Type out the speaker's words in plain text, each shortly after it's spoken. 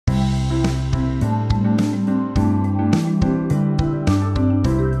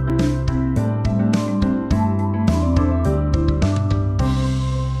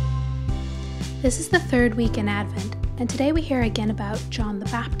This is the third week in Advent, and today we hear again about John the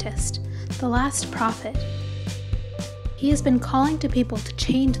Baptist, the last prophet. He has been calling to people to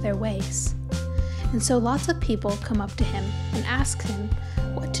change their ways. And so lots of people come up to him and ask him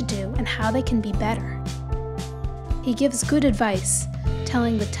what to do and how they can be better. He gives good advice,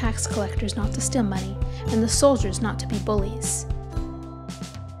 telling the tax collectors not to steal money and the soldiers not to be bullies.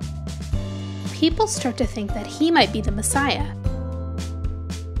 People start to think that he might be the Messiah.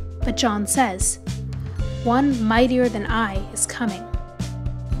 But John says, "One mightier than I is coming."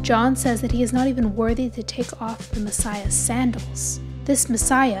 John says that he is not even worthy to take off the Messiah's sandals. This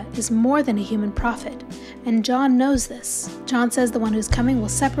Messiah is more than a human prophet, and John knows this. John says the one who's coming will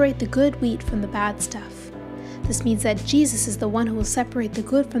separate the good wheat from the bad stuff. This means that Jesus is the one who will separate the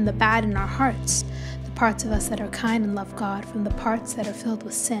good from the bad in our hearts, the parts of us that are kind and love God from the parts that are filled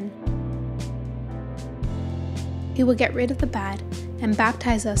with sin. He will get rid of the bad and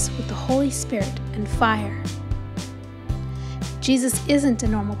baptize us with the Holy Spirit and fire. Jesus isn't a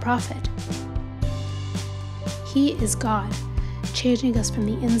normal prophet. He is God, changing us from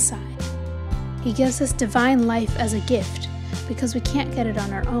the inside. He gives us divine life as a gift because we can't get it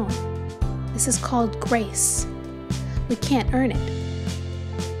on our own. This is called grace. We can't earn it.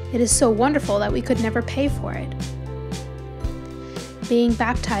 It is so wonderful that we could never pay for it. Being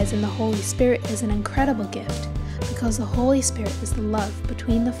baptized in the Holy Spirit is an incredible gift because the Holy Spirit is the love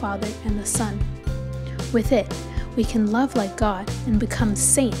between the Father and the Son. With it, we can love like God and become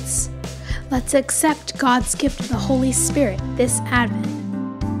saints. Let's accept God's gift of the Holy Spirit this Advent.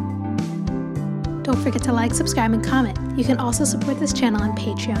 Don't forget to like, subscribe, and comment. You can also support this channel on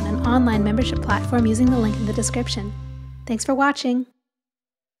Patreon, an online membership platform, using the link in the description. Thanks for watching.